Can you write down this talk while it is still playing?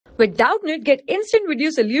With Doubtnut, get instant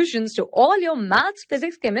video solutions to all your maths,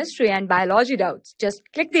 physics, chemistry, and biology doubts. Just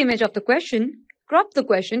click the image of the question, crop the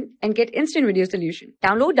question, and get instant video solution.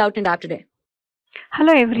 Download Doubtnut app today.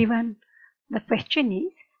 Hello everyone. The question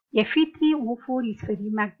is, Fe3O4 is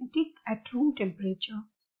ferrimagnetic at room temperature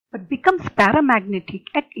but becomes paramagnetic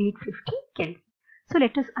at 850 Kelvin. So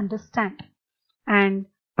let us understand. And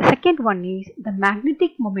the second one is, the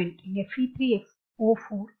magnetic moment in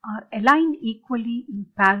Fe3O4 are aligned equally in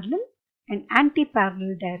parallel and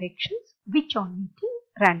anti-parallel directions which on meeting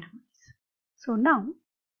randomise. So now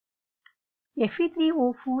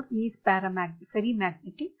Fe3O4 is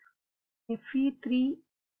ferrimagnetic. Fe3O4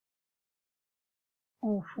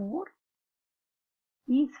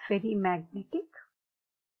 is ferrimagnetic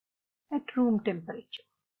at room temperature.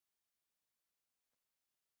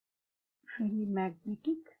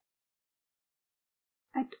 Ferrimagnetic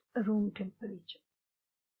at room temperature.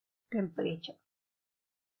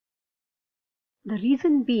 The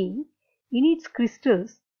reason being, in its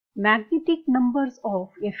crystals, magnetic numbers of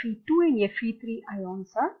Fe2 and Fe3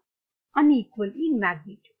 ions are unequal in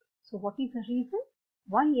magnitude. So what is the reason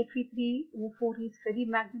why Fe3O4 is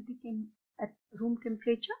ferrimagnetic at room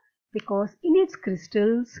temperature? Because in its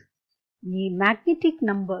crystals, the magnetic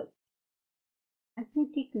numbers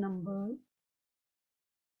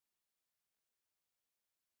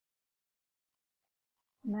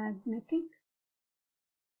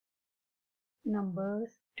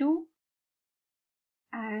numbers 2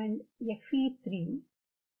 and Fe3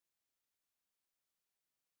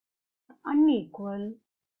 unequal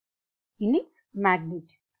in its magnitude,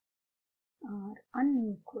 are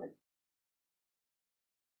unequal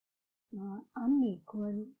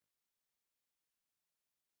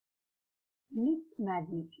in its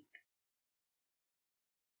magnitude.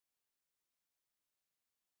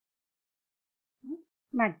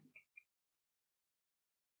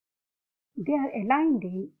 They are aligned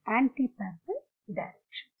in anti-parallel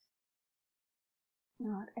directions.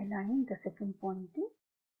 The second point is,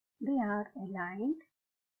 they are aligned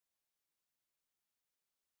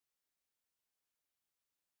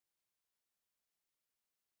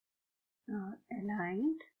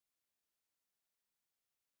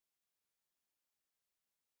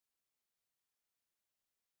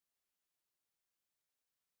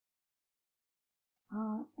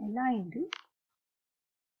in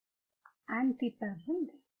anti-parallel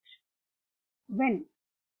direction. When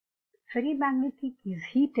ferrimagnetic is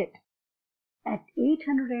heated at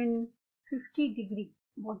 850 degree,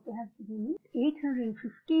 what they have given is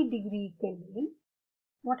 850 degree Kelvin,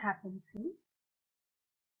 what happens is,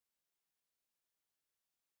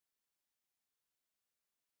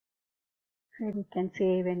 here we can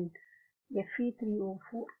say when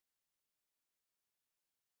Fe3O4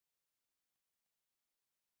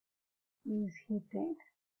 is heated,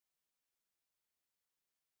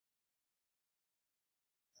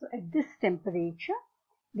 so at this temperature,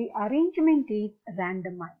 the arrangement is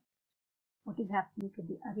randomized. What is happening to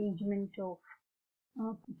the arrangement of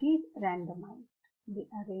it is randomized. The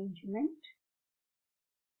arrangement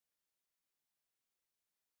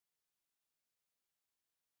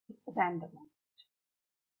is randomized.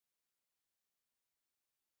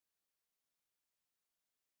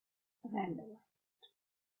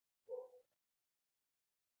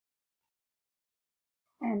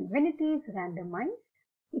 And when it is randomized,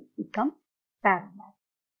 it becomes paramagnetic.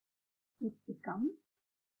 It becomes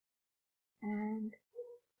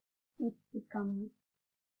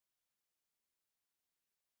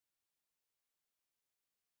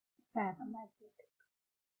paramagnetic.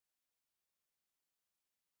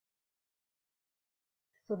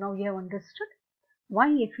 So now you have understood why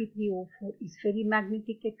Fe3O4 is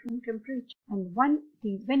ferrimagnetic at room temperature, and when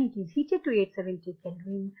it is heated to 870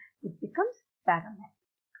 Kelvin, it becomes paramagnetic.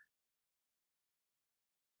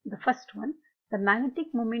 The first one, the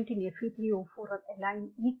magnetic moment in Fe3O4 are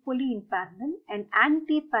aligned equally in parallel and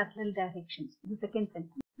anti-parallel directions. The second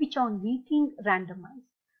sentence, which on meeting randomise.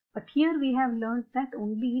 But here we have learned that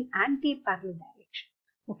only in anti-parallel direction.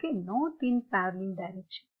 Okay, not in parallel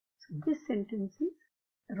direction. So this sentence is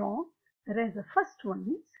wrong, whereas the first one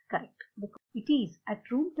is correct. Because it is at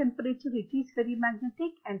room temperature, it is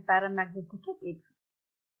ferrimagnetic and paramagnetic at 850.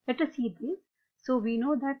 Let us see this. So we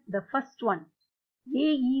know that the first one, A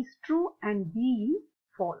is true and B is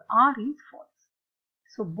false, R is false.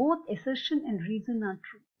 So both assertion and reason are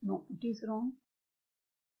true. No, it is wrong.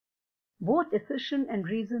 Both assertion and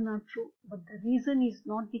reason are true, but the reason is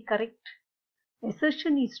not the correct.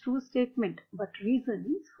 Assertion is true statement, but reason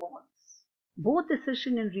is false. Both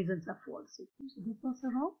assertion and reasons are false. So this was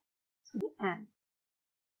wrong. So and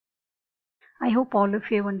I hope all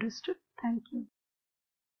of you have understood. Thank you.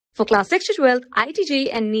 For class 6 to 12, IIT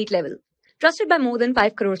JEE and NEET level. Trusted by more than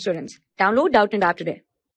 5 crore students. Download Doubtnut app today.